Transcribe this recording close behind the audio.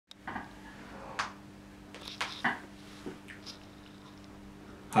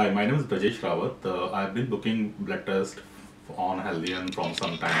Hi, my name is Brajesh Rawat. I've been booking blood test on Healthian from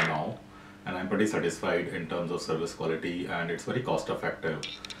some time now, and I'm pretty satisfied in terms of service quality and it's very cost effective.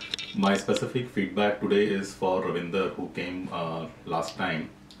 My specific feedback today is for Ravinder who came last time,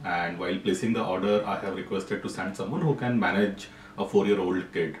 and while placing the order, I have requested to send someone who can manage a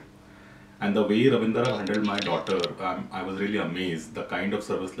 4-year-old kid. And the way Ravinder handled my daughter, I was really amazed. The kind of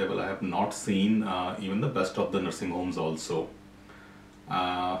service level I have not seen even the best of the nursing homes also.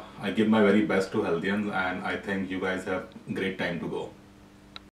 I give my very best to Healthians and I think you guys have great time to go.